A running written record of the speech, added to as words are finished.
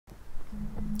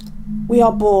We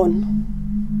are born.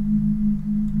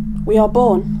 We are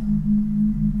born.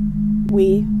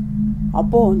 We are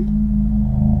born.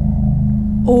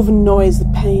 All the noise, the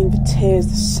pain, the tears,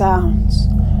 the sounds,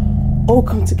 all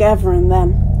come together, and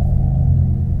then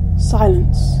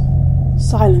silence,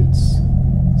 silence,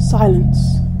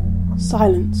 silence,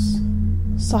 silence,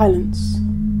 silence.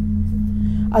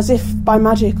 As if by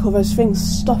magic all those things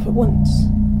stop at once,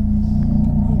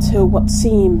 until what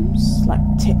seems like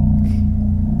tick,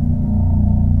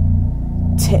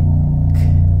 tick,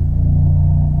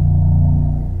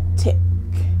 tick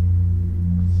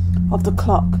of the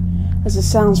clock as the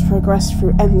sounds progress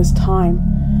through endless time.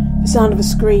 The sound of a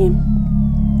scream,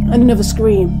 and another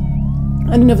scream,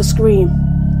 and another scream,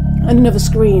 and another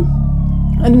scream,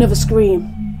 and another scream,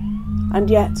 and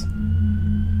yet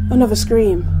another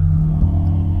scream.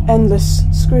 Endless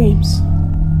screams.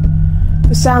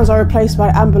 The sounds are replaced by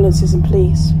ambulances and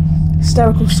police.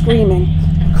 Hysterical screaming,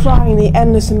 crying. The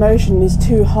endless emotion is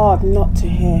too hard not to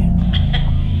hear.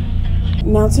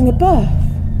 Announcing a birth.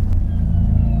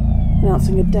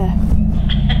 Announcing a death.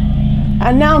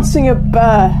 Announcing a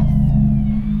birth.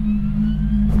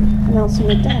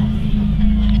 Announcing a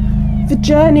death. The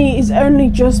journey is only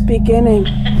just beginning.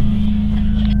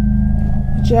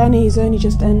 The journey is only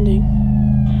just ending.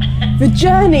 The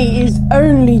journey is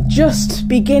only just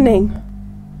beginning.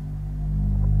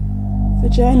 The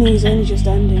journey is only just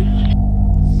ending.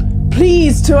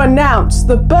 Pleased to announce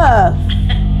the birth,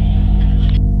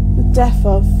 the death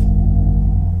of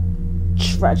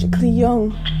tragically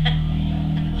young.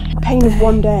 Pain of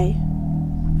one day,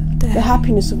 the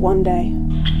happiness of one day,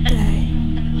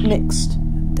 mixed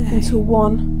into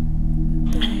one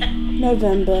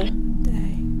November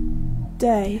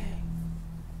day.